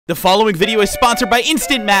The following video is sponsored by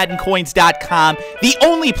InstantMaddenCoins.com. The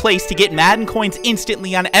only place to get Madden coins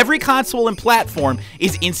instantly on every console and platform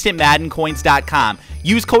is InstantMaddenCoins.com.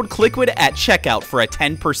 Use code Kliquid at checkout for a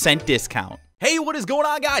 10% discount. Hey, what is going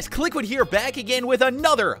on, guys? Kliquid here, back again with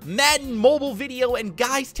another Madden mobile video. And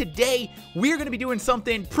guys, today we're going to be doing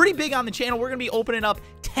something pretty big on the channel. We're going to be opening up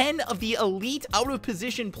 10 of the elite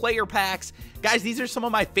out-of-position player packs. Guys, these are some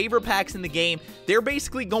of my favorite packs in the game. They're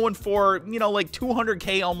basically going for, you know, like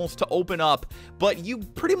 200K almost to open up, but you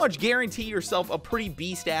pretty much guarantee yourself a pretty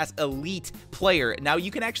beast-ass elite player. Now,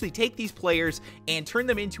 you can actually take these players and turn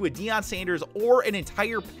them into a Deion Sanders or an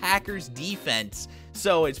entire Packers defense.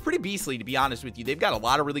 So it's pretty beastly, to be honest with you. They've got a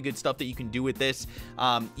lot of really good stuff that you can do with this.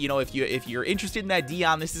 You know, if you're interested in that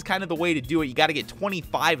Deion, this is kind of the way to do it. You got to get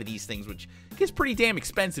 25 of these things, which gets pretty damn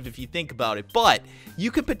expensive if you think about it. But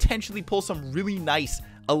you could potentially pull some really nice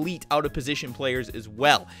elite out-of-position players as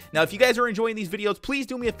well. Now, if you guys are enjoying these videos, please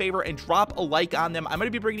do me a favor and drop a like on them. I'm going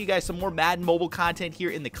to be bringing you guys some more Madden mobile content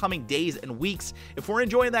here in the coming days and weeks. If we're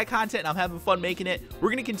enjoying that content and I'm having fun making it, we're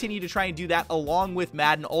going to continue to try and do that along with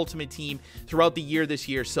Madden Ultimate Team throughout the year this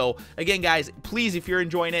year. So again, guys, please, if you're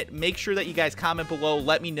enjoying it, make sure that you guys comment below,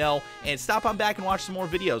 let me know, and stop on back and watch some more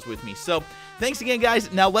videos with me. So thanks again,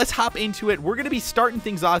 guys. Now let's hop into it. We're going to be starting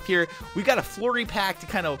things off here. We've got a flurry pack to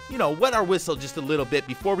kind of, you know, wet our whistle just a little bit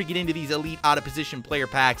before we get into these elite out-of-position player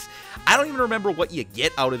packs. I don't even remember what you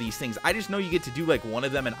get out of these things. I just know you get to do like one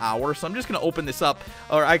of them an hour. So I'm just going to open this up,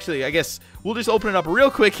 or actually, I guess we'll just open it up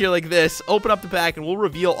real quick here like this. Open up the pack and we'll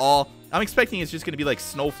reveal all. I'm expecting it's just going to be like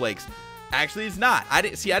snowflakes. Actually, it's not. I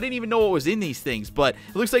didn't even know what was in these things, but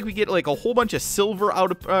it looks like we get like a whole bunch of silver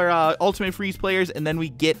Ultimate Freeze players, and then we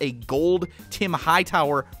get a gold Tim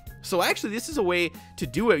Hightower. So actually, this is a way to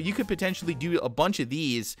do it. You could potentially do a bunch of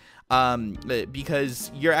these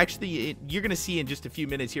because you're going to see in just a few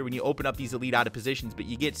minutes here when you open up these elite out of positions, but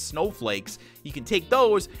you get snowflakes. You can take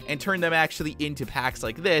those and turn them actually into packs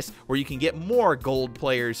like this, where you can get more gold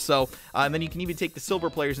players. So and then you can even take the silver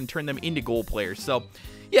players and turn them into gold players. So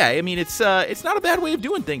yeah, I mean, it's not a bad way of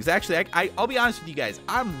doing things. Actually, I'll be honest with you guys.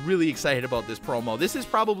 I'm really excited about this promo. This is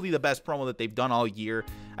probably the best promo that they've done all year.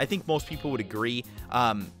 I think most people would agree.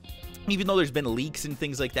 Even though there's been leaks and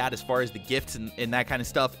things like that as far as the gifts and that kind of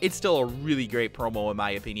stuff, it's still a really great promo in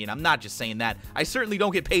my opinion. I'm not just saying that. I certainly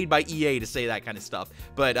don't get paid by EA to say that kind of stuff.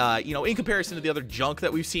 But, you know, in comparison to the other junk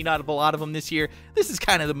that we've seen out of a lot of them this year, this is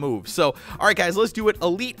kind of the move. So, all right, guys, let's do it.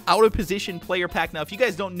 Elite out-of-position player pack. Now, if you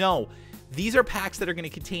guys don't know, these are packs that are going to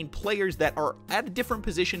contain players that are at a different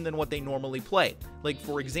position than what they normally play. Like,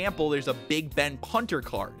 for example, there's a Big Ben punter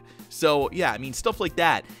card. So, yeah, I mean, stuff like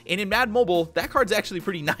that. And in Madden Mobile, that card's actually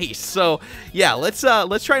pretty nice. So, yeah, let's try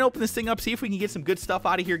and open this thing up, see if we can get some good stuff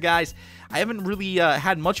out of here, guys. I haven't really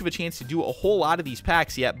had much of a chance to do a whole lot of these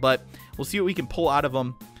packs yet, but we'll see what we can pull out of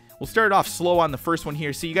them. We'll start it off slow on the first one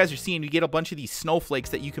here. So you guys are seeing we get a bunch of these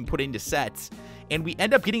snowflakes that you can put into sets. And we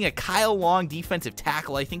end up getting a Kyle Long defensive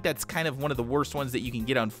tackle. I think that's kind of one of the worst ones that you can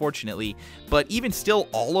get, unfortunately. But even still,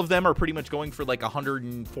 all of them are pretty much going for like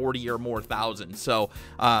 140 or more thousand. So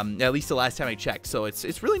at least the last time I checked. So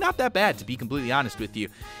it's really not that bad, to be completely honest with you.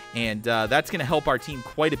 And that's going to help our team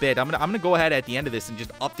quite a bit. I'm gonna go ahead at the end of this and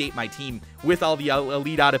just update my team with all the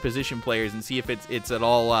elite out-of-position players and see if it's at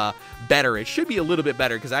all better. It should be a little bit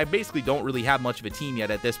better because I basically don't really have much of a team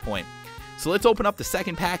yet at this point. So let's open up the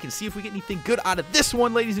second pack and see if we get anything good out of this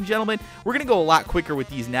one, ladies and gentlemen. We're going to go a lot quicker with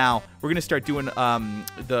these now. We're going to start doing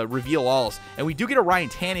the reveal alls. And we do get a Ryan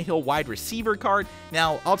Tannehill wide receiver card.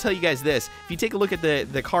 Now, I'll tell you guys this. If you take a look at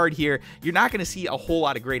the card here, you're not going to see a whole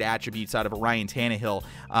lot of great attributes out of a Ryan Tannehill.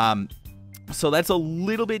 So that's a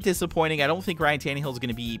little bit disappointing. I don't think Ryan Tannehill is going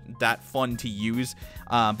to be that fun to use.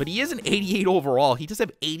 But he is an 88 overall. He does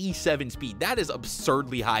have 87 speed. That is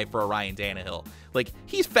absurdly high for a Ryan Tannehill. Like,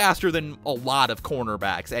 he's faster than a lot of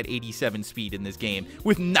cornerbacks at 87 speed in this game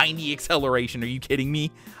with 90 acceleration. Are you kidding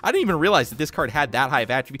me? I didn't even realize that this card had that high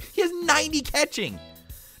of attribute. He has 90 catching.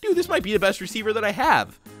 Dude, this might be the best receiver that I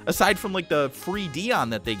have. Aside from, like, the free Deion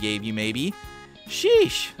that they gave you, maybe.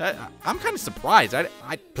 Sheesh. I'm kind of surprised. I'm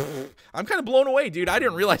kind of blown away, dude. I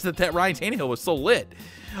didn't realize that Ryan Tannehill was so lit.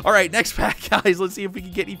 All right, next pack, guys. Let's see if we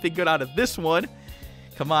can get anything good out of this one.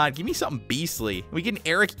 Come on, give me something beastly. We get an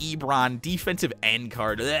Eric Ebron defensive end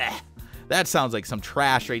card. Ugh. That sounds like some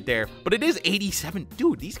trash right there. But it is 87.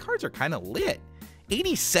 Dude, these cards are kind of lit.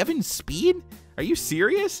 87 speed? Are you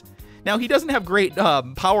serious? Now, he doesn't have great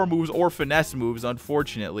power moves or finesse moves,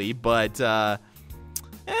 unfortunately. But, I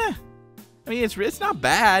mean, it's not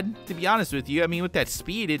bad, to be honest with you. I mean, with that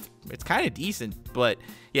speed, it's kind of decent. But,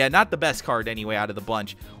 yeah, not the best card anyway out of the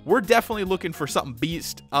bunch. We're definitely looking for something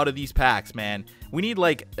beast out of these packs, man. We need,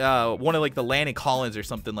 like, one of, like, the Landon Collins or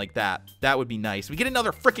something like that. That would be nice. We get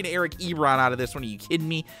another freaking Eric Ebron out of this one. Are you kidding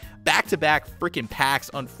me? Back-to-back freaking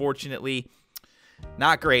packs, unfortunately.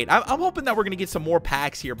 Not great. I'm hoping that we're going to get some more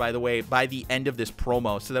packs here, by the way, by the end of this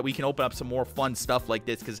promo so that we can open up some more fun stuff like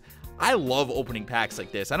this because I love opening packs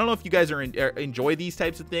like this. I don't know if you guys enjoy these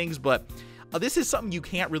types of things, but this is something you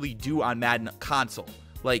can't really do on Madden console.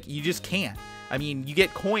 Like, you just can't. I mean, you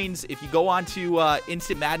get coins. If you go on to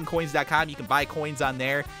instantmaddencoins.com, you can buy coins on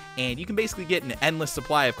there, and you can basically get an endless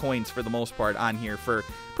supply of coins for the most part on here for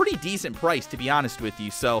pretty decent price, to be honest with you.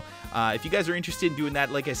 So if you guys are interested in doing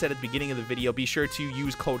that, like I said at the beginning of the video, be sure to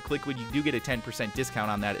use code Kliquid. You do get a 10% discount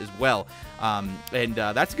on that as well.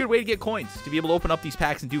 That's a good way to get coins, to be able to open up these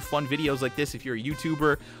packs and do fun videos like this if you're a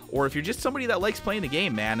YouTuber or if you're just somebody that likes playing the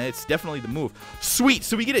game, man. It's definitely the move. Sweet.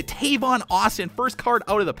 So we get a Tavon Austin, first card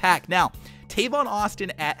out of the pack. Now, Tavon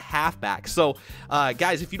Austin at halfback. So,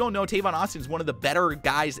 guys, if you don't know, Tavon Austin is one of the better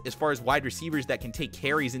guys as far as wide receivers that can take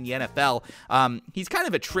carries in the NFL. He's kind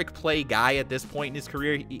of a trick play guy at this point in his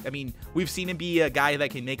career. I mean, we've seen him be a guy that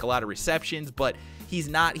can make a lot of receptions, but he's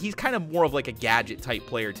kind of more of like a gadget type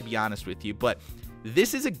player, to be honest with you. But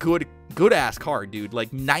this is a good ass card, dude.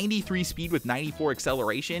 Like 93 speed with 94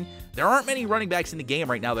 acceleration. There aren't many running backs in the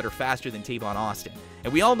game right now that are faster than Tavon Austin.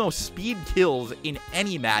 And we all know speed kills in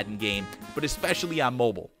any Madden game, but especially on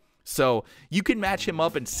mobile. So you can match him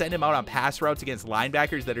up and send him out on pass routes against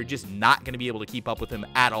linebackers that are just not going to be able to keep up with him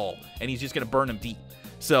at all. And he's just going to burn them deep.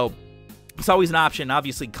 So it's always an option.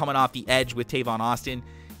 Obviously, coming off the edge with Tavon Austin,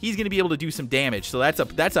 he's going to be able to do some damage. So that's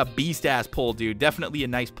a beast-ass pull, dude. Definitely a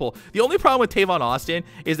nice pull. The only problem with Tavon Austin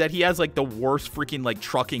is that he has, like, the worst freaking, like,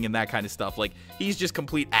 trucking and that kind of stuff. Like, he's just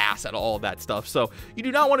complete ass at all of that stuff. So you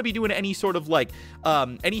do not want to be doing any sort of, like,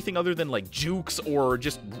 anything other than, like, jukes or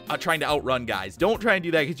just trying to outrun guys. Don't try and do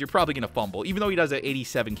that because you're probably going to fumble. Even though he does an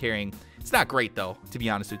 87 carrying. It's not great, though, to be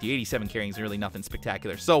honest with you. 87 carrying is really nothing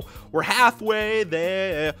spectacular. So we're halfway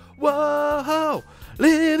there. Whoa,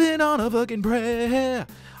 living on a fucking prayer.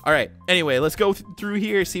 All right, anyway, let's go through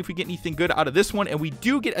here, see if we get anything good out of this one. And we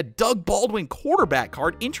do get a Doug Baldwin quarterback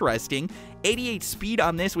card. Interesting. 88 speed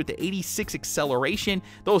on this with the 86 acceleration.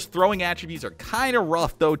 Those throwing attributes are kind of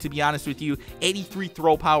rough, though, to be honest with you. 83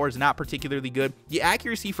 throw power is not particularly good. The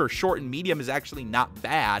accuracy for short and medium is actually not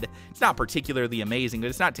bad. It's not particularly amazing, but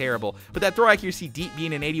it's not terrible. But that throw accuracy deep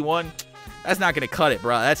being an 81... that's not going to cut it,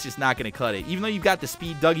 bro. That's just not going to cut it. Even though you've got the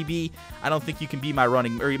speed, Dougie B, I don't think you can be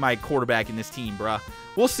my quarterback in this team, bro.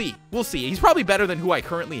 We'll see. We'll see. He's probably better than who I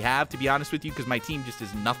currently have, to be honest with you, because my team just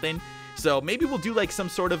is nothing. So maybe we'll do like some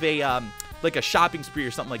sort of a like a shopping spree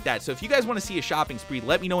or something like that. So if you guys want to see a shopping spree,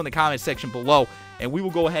 let me know in the comment section below, and we will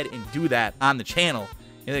go ahead and do that on the channel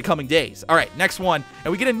in the coming days. All right, next one.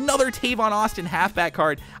 And we get another Tavon Austin halfback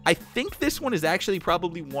card. I think this one is actually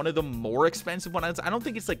probably one of the more expensive ones. I don't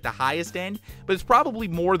think it's like the highest end, but it's probably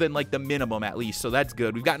more than like the minimum at least. So that's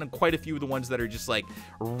good. We've gotten quite a few of the ones that are just like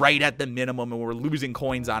right at the minimum, and we're losing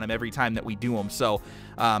coins on them every time that we do them. So,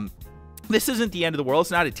 this isn't the end of the world.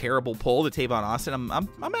 It's not a terrible pull to Tavon Austin.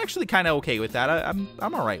 I'm actually kind of okay with that. I'm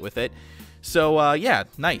all right with it. So, yeah,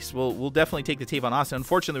 nice. We'll definitely take the Tavon Austin.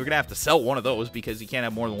 Unfortunately, we're going to have to sell one of those because you can't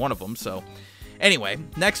have more than one of them. So, anyway,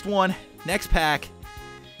 next one, next pack.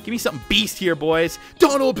 Give me something beast here, boys.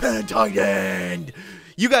 Donald Penn, tight end.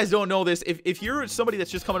 You guys don't know this. If you're somebody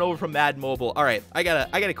that's just coming over from Madden Mobile, all right, I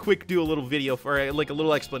gotta quick do a little video for like a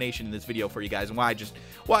little explanation in this video for you guys and why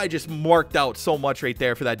I just marked out so much right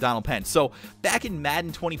there for that Donald Penn. So back in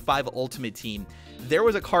Madden 25 Ultimate Team, there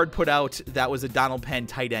was a card put out that was a Donald Penn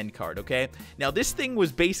tight end card, okay? Now, this thing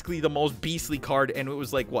was basically the most beastly card, and it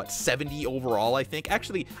was like, what, 70 overall, I think?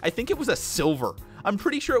 Actually, I think it was a silver. I'm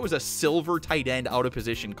pretty sure it was a silver tight end out of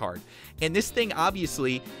position card. And this thing,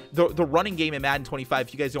 obviously, the running game in Madden 25,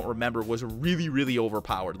 if you guys don't remember, was really, really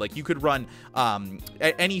overpowered. Like, you could run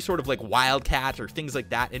any sort of, like, wildcat or things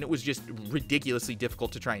like that, and it was just ridiculously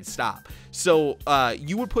difficult to try and stop. So,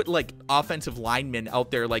 you would put, like, offensive linemen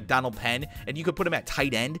out there like Donald Penn, and you could put him at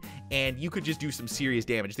tight end, and you could just do some serious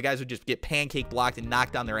damage. The guys would just get pancake blocked and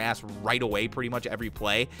knocked down their ass right away pretty much every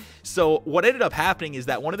play. So, what ended up happening is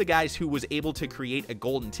that one of the guys who was able to create a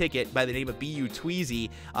golden ticket by the name of BU Tweezy,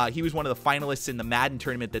 he was one of the finalists in the Madden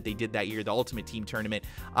tournament that they did that year, the Ultimate Team tournament.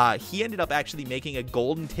 He ended up actually making a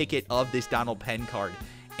golden ticket of this Donald Penn card.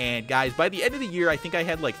 And guys, by the end of the year, I think I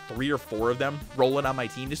had like 3 or 4 of them rolling on my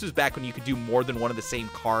team. This was back when you could do more than one of the same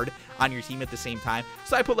card on your team at the same time.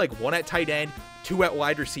 So I put like 1 at tight end, 2 at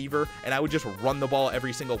wide receiver, and I would just run the ball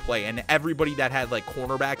every single play. And everybody that had like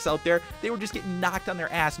cornerbacks out there, they were just getting knocked on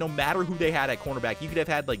their ass no matter who they had at cornerback. You could have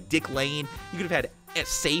had like Dick Lane, you could have had at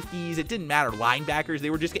safeties, it didn't matter, linebackers, they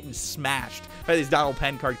were just getting smashed by this Donald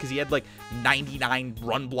Penn card because he had like 99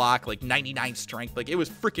 run block, like 99 strength, like it was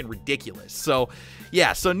freaking ridiculous. So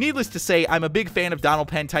yeah, so needless to say, I'm a big fan of Donald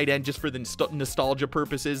Penn tight end just for the nostalgia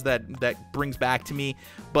purposes that brings back to me.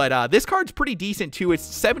 But this card's pretty decent too. It's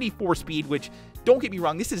 74 speed, which, don't get me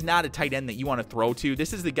wrong, this is not a tight end that you want to throw to.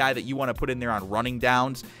 This is the guy that you want to put in there on running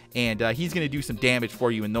downs, and he's going to do some damage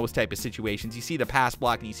for you in those type of situations. You see the pass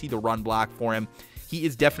block and you see the run block for him. He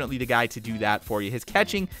is definitely the guy to do that for you. His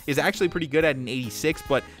catching is actually pretty good at an 86,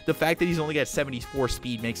 but the fact that he's only got 74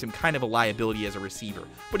 speed makes him kind of a liability as a receiver.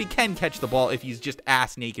 But he can catch the ball if he's just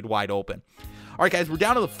ass naked wide open. All right, guys, we're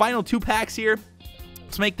down to the final 2 packs here.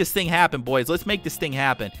 Let's make this thing happen, boys. Let's make this thing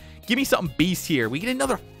happen. Give me something beast here. We get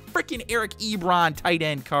another freaking Eric Ebron tight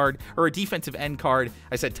end card, or a defensive end card.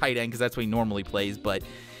 I said tight end because that's what he normally plays, but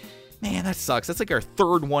man, that sucks. That's like our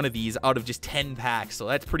 3rd one of these out of just 10 packs, so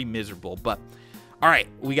that's pretty miserable. But all right,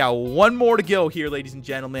 we got 1 more to go here, ladies and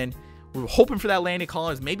gentlemen. We're hoping for that Landon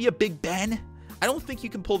Collins, maybe a Big Ben. I don't think you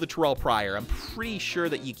can pull the Terrell Pryor. I'm pretty sure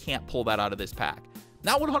that you can't pull that out of this pack.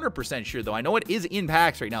 Not 100% sure, though. I know it is in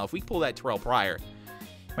packs right now. If we pull that Terrell Pryor,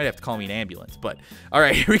 might have to call me an ambulance. But all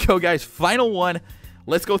right, here we go, guys. Final one.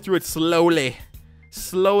 Let's go through it slowly.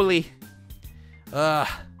 Slowly. Here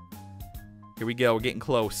we go. We're getting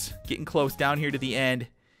close. Getting close down here to the end.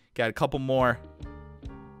 Got a couple more.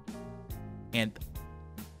 And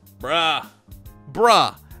bruh,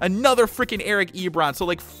 another freaking Eric Ebron. So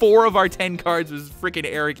like 4 of our 10 cards was freaking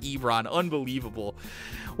Eric Ebron. Unbelievable.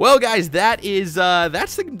 Well, guys, that's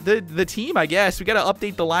the team, I guess. We got to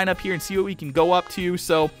update the lineup here and see what we can go up to.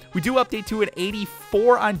 So we do update to an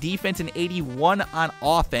 84 on defense and 81 on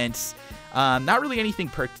offense. Not really anything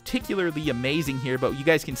particularly amazing here, but you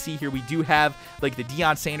guys can see here we do have like the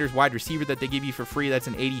Deion Sanders wide receiver that they give you for free. That's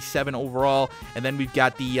an 87 overall. And then we've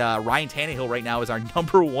got the Ryan Tannehill right now as our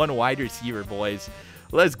 #1 wide receiver, boys.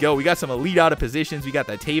 Let's go. We got some elite out of positions. We got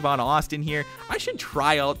the Tavon Austin here. I should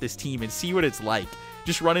try out this team and see what it's like.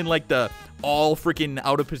 Just running like the all freaking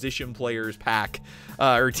out of position players pack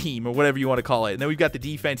or team or whatever you want to call it. And then we've got the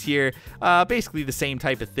defense here. Basically the same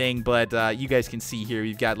type of thing, but you guys can see here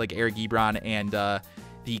we've got like Eric Ebron and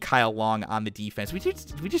the Kyle Long on the defense. We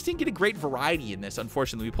just didn't get a great variety in this,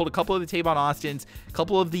 unfortunately. We pulled a couple of the Tavon Austins, a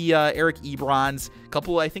couple of the Eric Ebrons,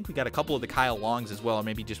 I think we got a couple of the Kyle Longs as well, or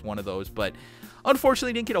maybe just one of those, but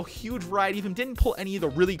unfortunately, didn't get a huge variety of them. Didn't pull any of the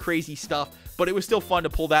really crazy stuff, but it was still fun to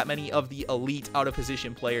pull that many of the elite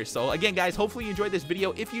out-of-position players. So again, guys, hopefully you enjoyed this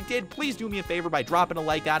video. If you did, please do me a favor by dropping a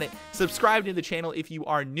like on it. Subscribe to the channel if you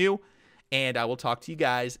are new, and I will talk to you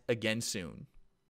guys again soon.